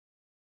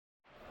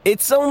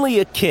It's only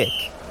a kick,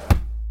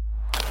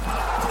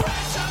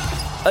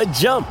 a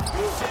jump,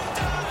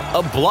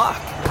 a block.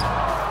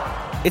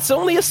 It's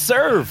only a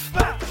serve.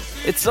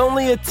 It's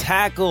only a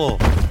tackle,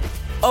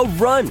 a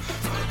run.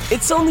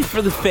 It's only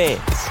for the fans.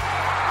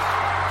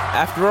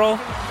 After all,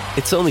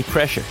 it's only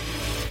pressure.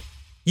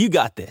 You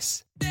got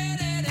this.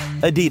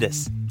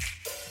 Adidas.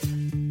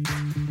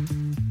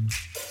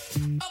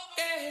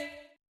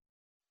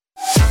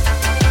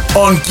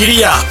 On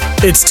Giddy Up,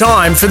 it's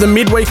time for the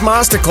Midweek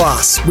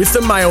Masterclass with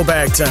the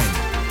Mailbag team.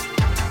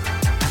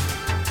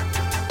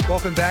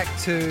 Welcome back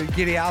to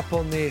Giddy Up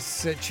on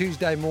this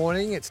Tuesday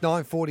morning. It's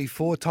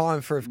 9:44,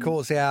 time for, of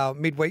course, our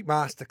Midweek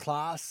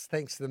Masterclass.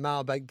 Thanks to the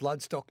Mailbag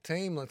Bloodstock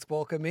team. Let's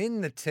welcome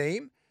in the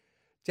team.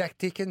 Jack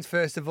Dickens,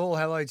 first of all,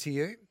 hello to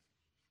you.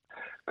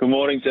 Good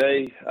morning,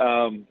 G.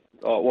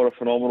 What a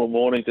phenomenal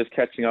morning, just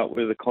catching up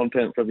with the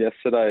content from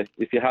yesterday.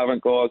 If you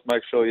haven't, guys,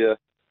 make sure you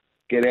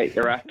get out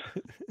your app,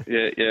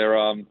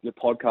 your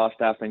podcast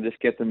app, and just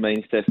get the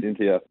mean test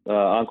into you.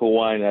 Uncle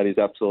Wayne at his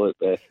absolute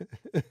best.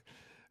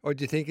 What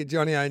do you think of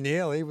Johnny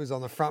O'Neill? He was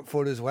on the front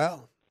foot as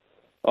well.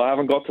 I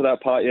haven't got to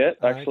that part yet,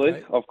 actually.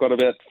 Okay. I've got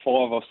about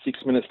 5 or 6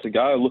 minutes to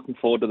go. Looking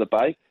forward to the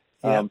bake.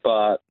 Yep.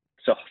 But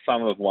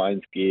some of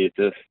Wayne's gear,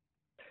 just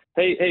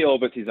he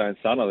orbits his own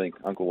son, I think,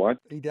 Uncle Wayne.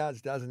 He does,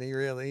 doesn't he,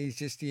 really? He's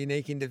just a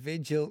unique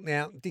individual.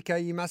 Now,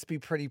 Dicko, you must be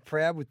pretty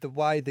proud with the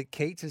way that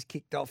Keats has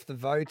kicked off the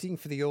voting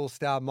for the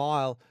All-Star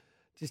Mile.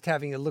 Just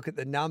having a look at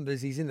the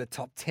numbers, he's in the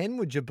top 10,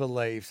 would you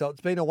believe? So it's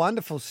been a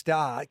wonderful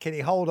start. Can he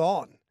hold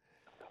on?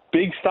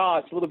 Big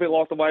start. It's a little bit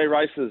like the way he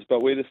races,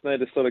 but we just need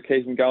to sort of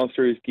keep him going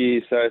through his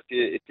gear. So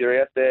if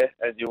you're out there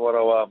and you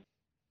want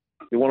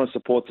to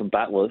support some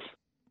battlers,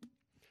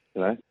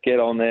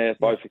 get on there,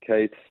 vote for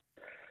Keats.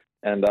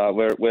 And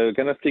we're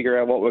going to figure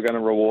out what we're going to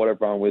reward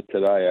everyone with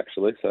today,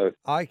 actually. So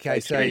Okay,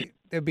 so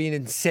there'll be an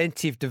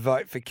incentive to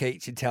vote for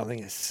Keats, you're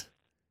telling us.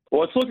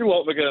 Well, it's looking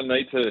like we're going to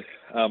need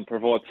to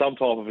provide some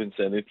type of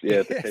incentive,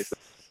 to keep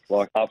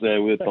it up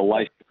there with the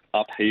late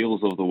up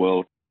heels of the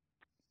world.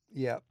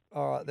 Yeah.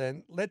 All right,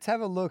 then. Let's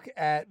have a look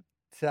at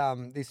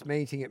this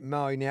meeting at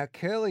Moe. Now,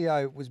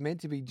 Curlio was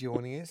meant to be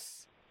joining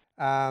us.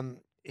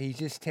 He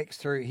just texted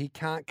through. He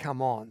can't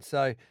come on.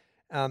 So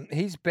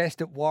he's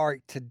best at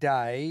Warwick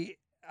today.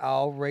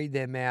 I'll read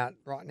them out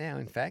right now,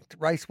 in fact.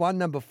 Race 1,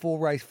 number 4,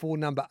 race 4,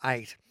 number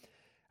 8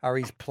 are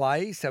his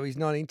plays. So he's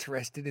not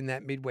interested in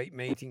that midweek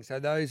meeting. So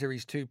those are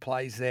his 2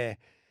 plays there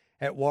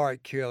at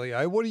Warwick,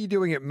 Curlio. What are you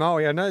doing at Moe?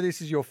 I know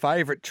this is your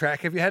favourite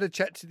track. Have you had a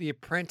chat to the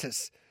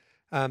apprentice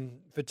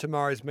for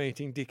tomorrow's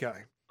meeting,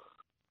 Dicko?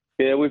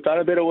 Yeah, we've done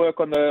a bit of work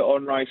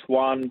on race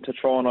 1 to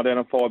try and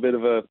identify a bit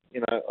of a,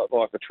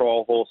 like a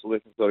trial horse that we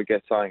can sort of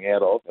get something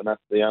out of, and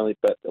that's the only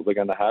bet that we're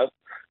going to have.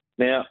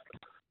 Now,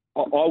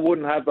 I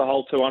wouldn't have the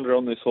whole 200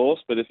 on this horse,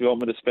 but if you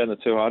want me to spend the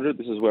 200,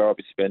 this is where I'll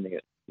be spending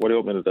it. What do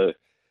you want me to do?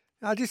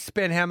 I'll just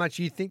spend how much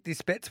you think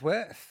this bet's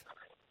worth.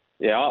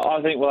 Yeah,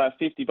 I think we'll have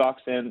 $50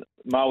 in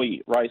Moe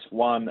race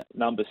 1,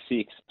 number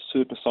 6,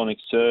 Supersonic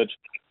Surge.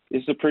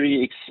 This is a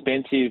pretty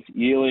expensive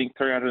yearling,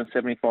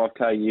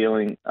 375k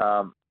yearling.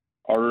 I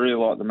really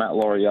like the Matt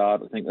Laurie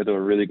yard. I think they do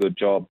a really good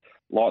job.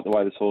 Like the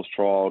way this horse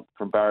trialled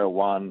from barrier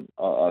 1.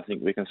 I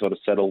think we can sort of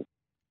settle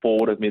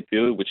forward of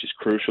midfield, which is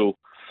crucial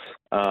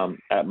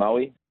at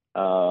Moe.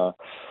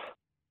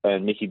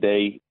 And Mickey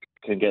D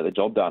can get the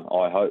job done,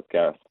 I hope,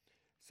 Gareth.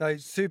 So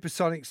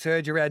Supersonic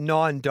Surge around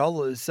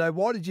 $9. So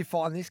why did you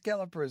find this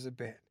galloper as a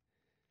bet?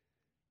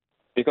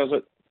 Because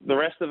the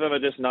rest of them are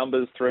just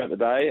numbers throughout the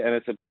day, and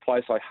it's a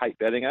place I hate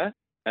betting at.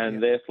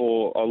 And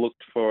therefore, I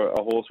looked for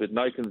a horse with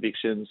no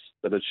convictions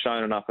that had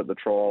shown enough at the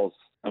trials,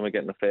 and we're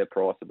getting a fair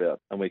price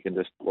about, and we can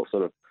just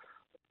sort of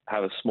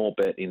have a small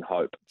bet in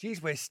hope.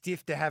 Geez, we're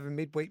stiff to have a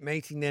midweek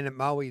meeting then at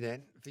Moe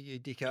then for you,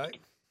 Dicko.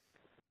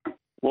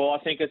 Well, I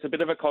think it's a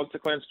bit of a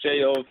consequence,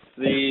 G, of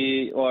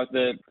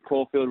the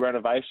Caulfield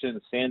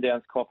renovation.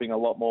 Sandown's copping a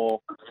lot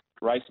more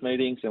race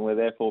meetings, and we're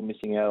therefore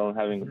missing out on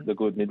having the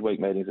good midweek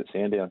meetings at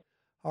Sandown.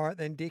 All right,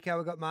 then, Dicko,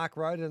 we've got Mark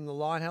Roden on the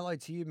line. Hello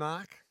to you,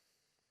 Mark.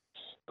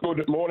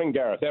 Good morning,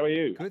 Gareth. How are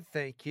you? Good,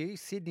 thank you.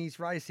 Sydney's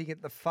racing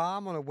at the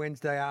farm on a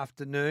Wednesday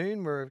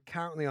afternoon. We're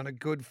currently on a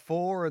good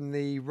 4, and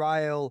the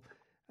rail...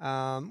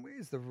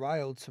 where's the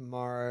rail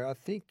tomorrow? I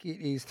think it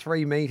is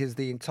 3 metres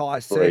the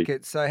entire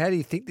circuit. So how do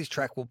you think this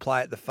track will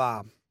play at the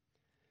farm?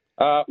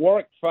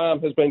 Warwick Farm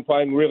has been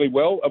playing really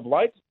well of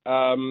late.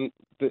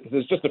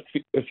 There's just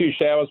a few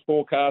showers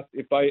forecast.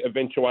 If they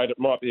eventuate, it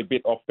might be a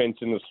bit off fence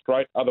in the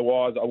straight.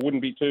 Otherwise, I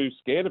wouldn't be too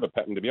scared of a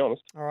pattern, to be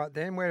honest. All right,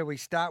 then. Where do we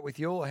start with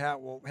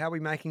how are we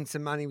making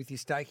some money with your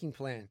staking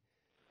plan?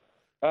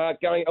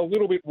 Going a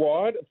little bit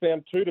wide,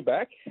 found 2 to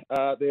back.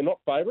 They're not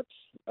favourites.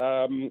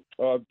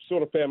 I've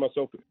sort of found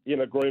myself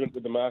in agreement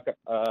with the market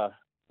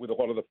with a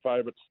lot of the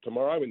favourites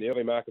tomorrow, in the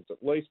early markets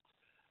at least.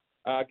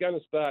 Going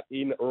to start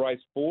in race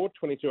 4,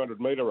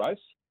 2,200-metre race.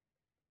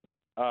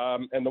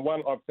 And the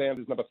one I've found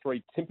is number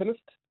 3, Timpanist.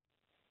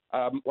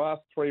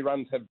 Last 3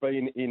 runs have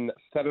been in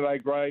Saturday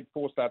grade,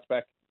 4 starts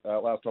back.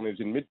 Last time he was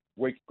in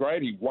midweek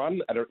grade. He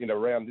won in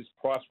around this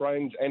price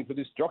range, and for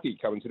this jockey,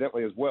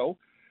 coincidentally, as well.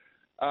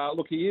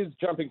 Look, he is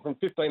jumping from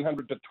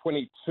 1,500 to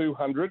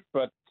 2,200,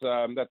 but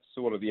that's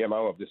sort of the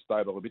MO of this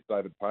stable. A bit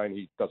David Payne,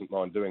 he doesn't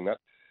mind doing that.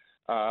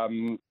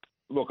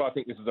 Look, I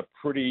think this is a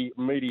pretty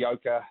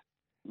mediocre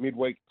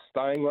midweek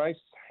staying race.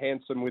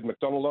 Hanson with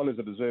McDonald on is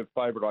a deserved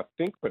favourite, I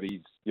think, but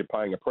you're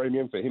paying a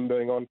premium for him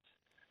being on.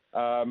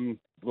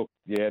 Look,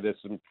 yeah,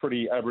 there's some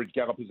pretty average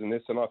gallopers in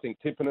this, and I think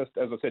Timpanist,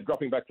 as I said,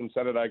 dropping back from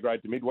Saturday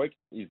grade to midweek,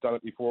 he's done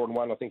it before and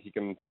won. I think he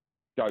can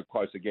go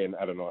close again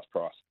at a nice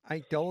price.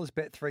 $8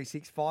 bet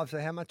 365. So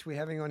how much are we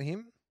having on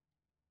him?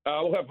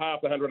 We'll have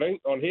half the 100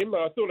 on him.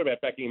 I thought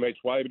about backing him each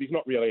way, but he's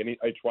not really an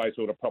each way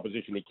sort of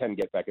proposition. He can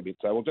get back a bit,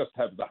 so we'll just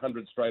have the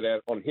 100 straight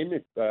out on him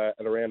at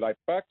around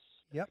 $8.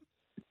 Yep.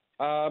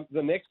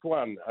 The next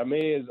one, a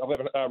mare's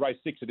 11, race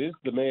 6 it is.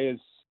 The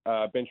mare's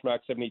benchmark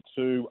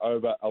 72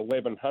 over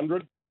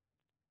 1,100.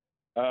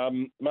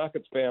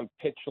 Market's found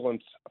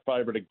Petulant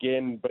favourite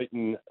again,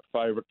 beaten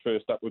favourite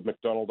first up with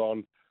McDonald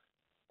on.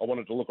 I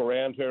wanted to look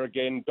around her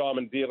again.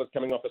 Diamond Dealer's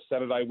coming off a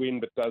Saturday win,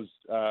 but does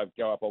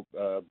go up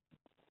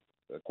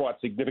quite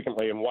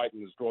significantly in weight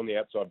and has drawn the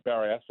outside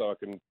barrier, so I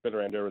can bet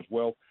around her as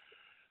well.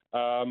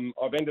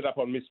 I've ended up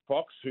on Miss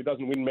Fox, who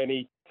doesn't win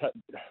many.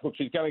 Look,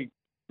 she's going to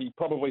be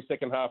probably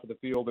second half of the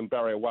field in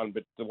barrier 1,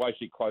 but the way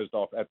she closed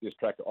off at this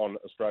track on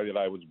Australia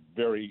Day was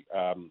very...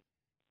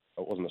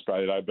 it wasn't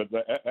Australia Day, but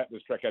at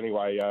this track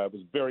anyway,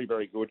 was very,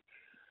 very good.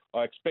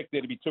 I expect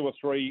there to be 2 or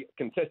 3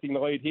 contesting the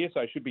lead here,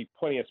 so should be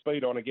plenty of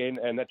speed on again,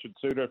 and that should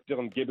suit her. If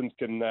Dylan Gibbons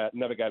can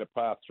navigate a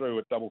path through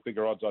at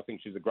double-figure odds, I think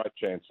she's a great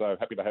chance. So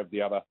happy to have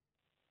the other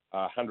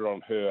 100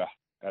 on her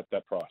at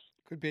that price.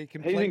 Could be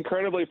complete. He's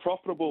incredibly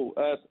profitable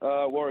at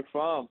Warwick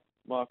Farm,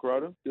 Mark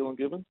Roden, Dylan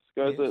Gibbons.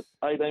 Goes at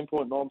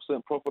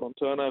 18.9% profit on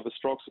turnover,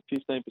 strikes at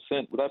 15%.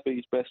 Would that be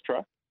his best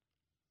track?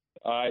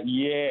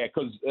 Yeah,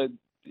 because...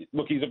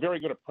 look, he's a very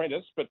good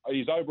apprentice, but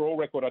his overall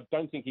record, I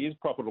don't think he is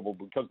profitable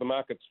because the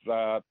markets,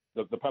 the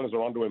punters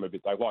are onto him a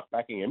bit. They like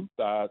backing him,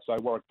 so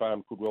Warwick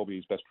Farm could well be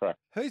his best track.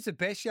 Who's the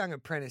best young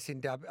apprentice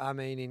in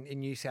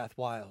New South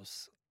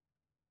Wales?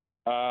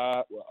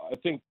 I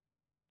think,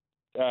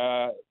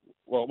 it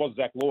was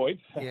Zach Lloyd.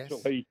 Yes.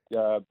 He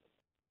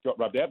got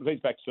rubbed out, but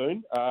he's back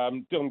soon.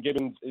 Dylan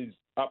Gibbons is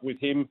up with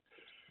him.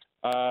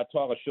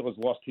 Tyler Schiller's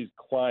lost his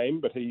claim,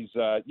 but he's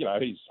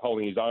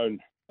holding his own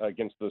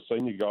against the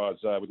senior guys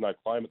with no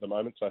claim at the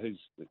moment, so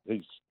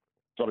he's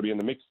got to be in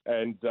the mix.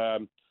 And they're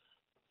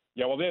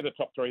the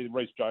top 3.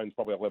 Reece Jones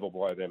probably a level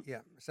below them. Yeah,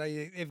 so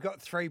you've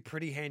got 3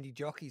 pretty handy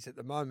jockeys at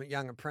the moment,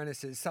 young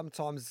apprentices.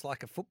 Sometimes it's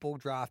like a football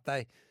draft.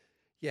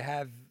 You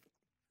have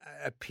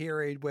a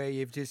period where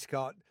you've just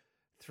got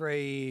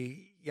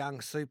 3 young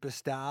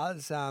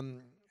superstars,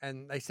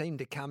 and they seem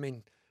to come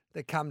in.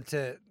 They come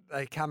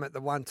at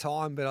the one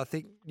time, but I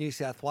think New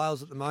South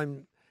Wales at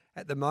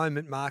the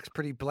moment, Mark's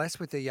pretty blessed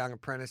with their young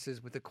apprentices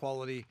with the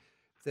quality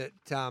that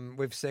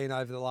we've seen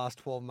over the last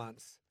 12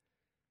 months.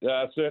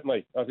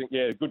 Certainly. I think,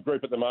 good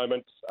group at the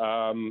moment.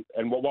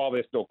 And while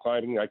they're still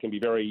claiming, they can be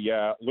very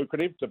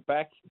lucrative to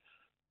back,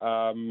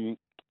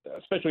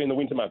 especially in the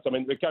winter months. I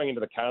mean, they're going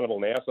into the carnival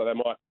now, so they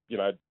might,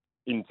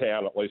 in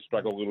town at least,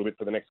 struggle a little bit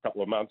for the next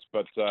couple of months.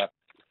 But,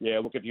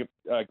 look, if you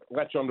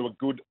latch onto a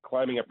good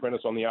claiming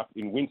apprentice on the up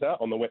in winter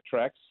on the wet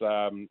tracks,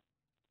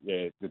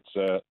 it's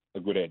a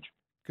good edge.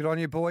 Good on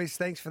you, boys.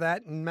 Thanks for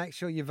that. And make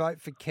sure you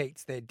vote for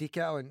Keats there,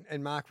 Dicko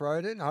and Mark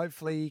Roden.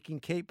 Hopefully you can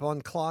keep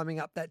on climbing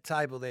up that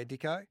table there,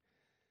 Dicko.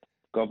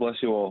 God bless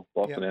you all.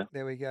 Bye for now.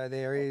 There we go.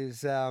 There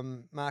is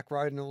Mark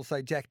Roden,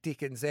 also Jack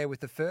Dickens there with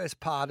the first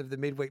part of the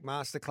Midweek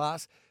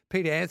Masterclass.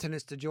 Peter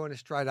Anthony's to join us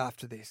straight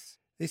after this.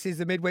 This is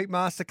the Midweek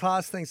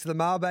Masterclass. Thanks to the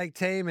Mailbag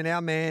team and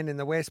our man in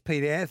the West,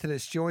 Peter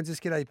Anthony's, joins us.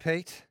 G'day,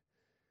 Pete.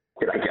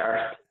 G'day,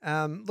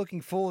 Gareth.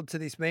 Looking forward to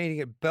this meeting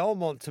at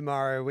Belmont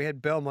tomorrow. We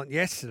had Belmont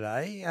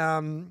yesterday.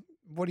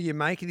 What do you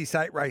make of this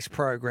 8-race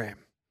program?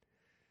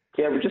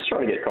 Yeah, we're just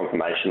trying to get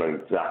confirmation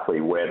on exactly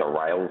where the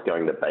rail's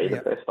going to be. The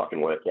best I can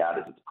work out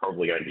is it's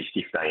probably going to be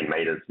 15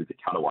 metres with the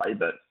cutaway,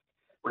 but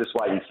we'll just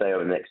wait and see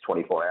over the next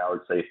 24 hours,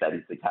 see if that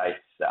is the case.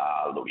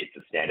 Look, it's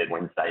a standard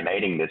Wednesday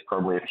meeting. There's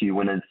probably a few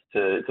winners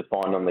to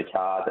find on the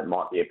card that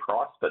might be a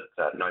price, but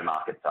no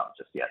markets up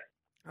just yet.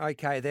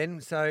 Okay,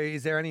 then. So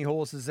is there any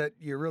horses that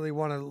you really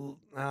want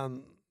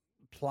to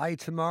play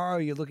tomorrow?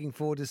 You're looking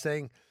forward to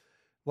seeing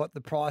what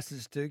the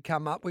prices do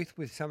come up with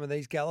some of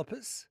these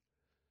gallopers?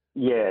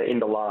 Yeah, in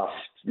the last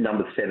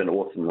number 7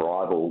 Awesome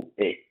Rival,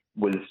 it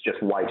was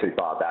just way too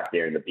far back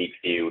there in the big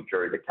field,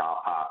 drew the car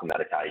park on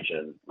that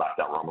occasion, left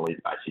up Romilly's,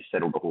 basically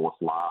settled the horse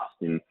last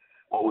in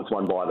what was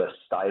won by the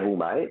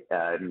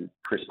stablemate.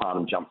 Chris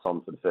Parnham jumps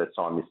on for the first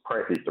time this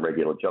prep, is the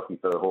regular jockey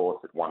for the horse.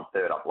 It won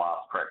 3rd up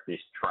last prep this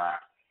track.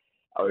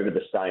 Over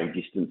the same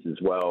distance as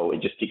well.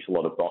 It just ticks a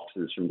lot of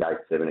boxes from gate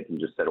 7. It can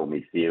just settle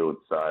midfield.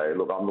 So,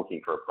 look, I'm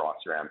looking for a price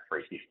around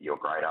 350 or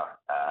greater.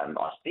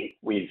 I think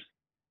with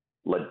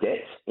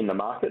Ledette in the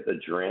market, the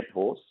Durant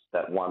horse,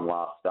 that won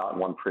last start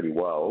and won pretty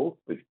well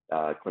with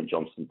Clint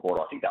Johnston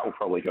Porter, I think that will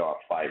probably go up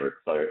favourite.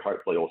 So,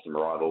 hopefully, Awesome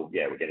Rival,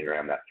 we're getting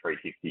around that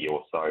 350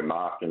 or so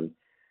mark. And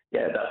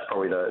yeah, that's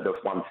probably the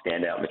one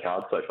standout in the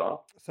card so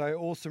far. So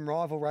Awesome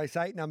Rival, race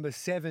 8, number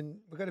 7.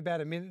 We've got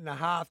about a minute and a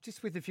half,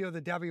 just with a few of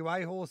the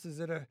WA horses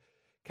that are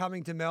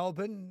coming to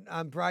Melbourne.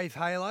 Brave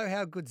Halo,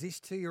 how good's this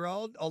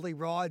 2-year-old? Ollie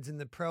rides in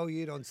the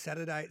Prelude on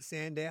Saturday at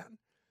Sandown.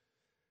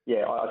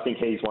 Yeah, I think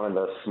he's one of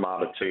the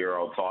smarter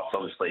 2-year-old types.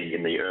 Obviously,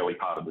 in the early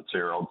part of the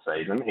 2-year-old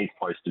season, he's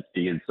posted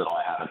figures that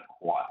I haven't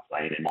quite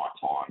seen in my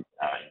time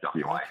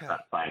in WA. Okay. So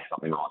that's saying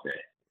something right there.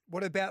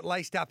 What about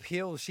Laced Up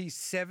Hill? She's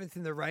 7th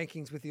in the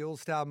rankings with the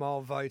All-Star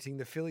Mile voting,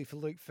 the filly for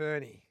Luke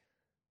Fernie.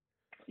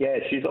 Yeah,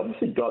 she's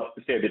obviously got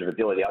a fair bit of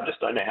ability. I just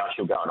don't know how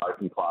she'll go in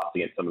open class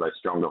against some of those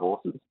stronger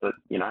horses. But,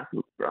 you know,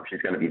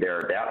 she's going to be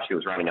thereabouts. She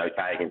was running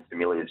okay against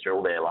Amelia's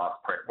Jewel there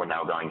last prep when they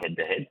were going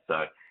head-to-head.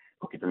 So,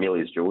 look, if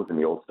Amelia's Jewel's in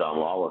the All-Star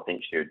Mile, I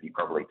think she would be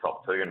probably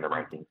top 2 in the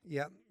rankings.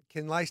 Yep.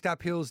 Can Laced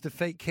Up Hills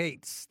defeat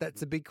Keats?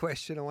 That's a big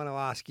question I want to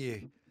ask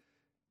you.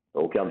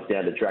 All comes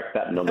down to track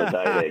pattern on the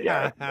day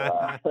there,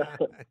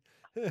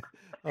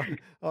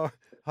 Gareth.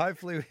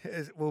 Hopefully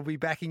we'll be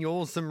backing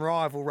your Awesome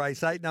Rival,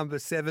 race 8, number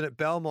 7 at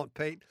Belmont,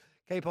 Pete.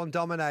 Keep on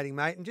dominating,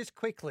 mate. And just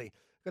quickly,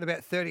 got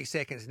about 30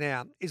 seconds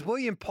now. Is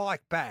William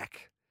Pike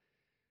back?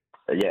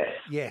 Yes.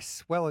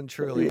 Yes, well and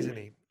truly, isn't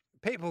he?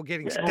 People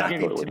getting stuck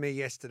into me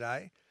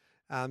yesterday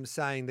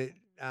saying that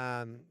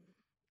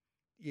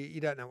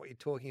you don't know what you're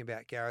talking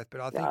about, Gareth,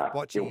 but I think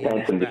watching You'll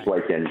fancy him this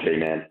weekend,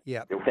 G-Man.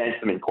 Yeah. You'll fancy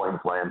him in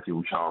Queensland.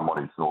 You'll show him what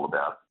it's all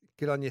about.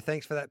 Good on you.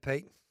 Thanks for that,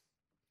 Pete.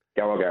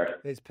 Go on, Gareth.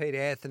 There's Peter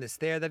Anthony's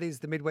there. That is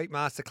the Midweek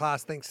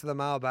Masterclass. Thanks to the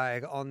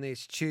Mailbag on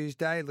this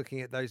Tuesday,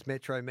 looking at those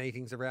metro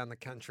meetings around the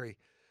country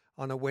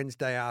on a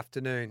Wednesday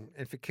afternoon.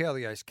 And for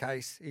Curlio's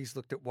case, he's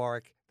looked at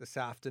Warwick this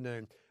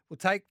afternoon. We'll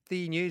take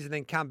the news and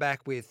then come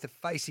back with the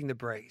Facing the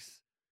Breeze.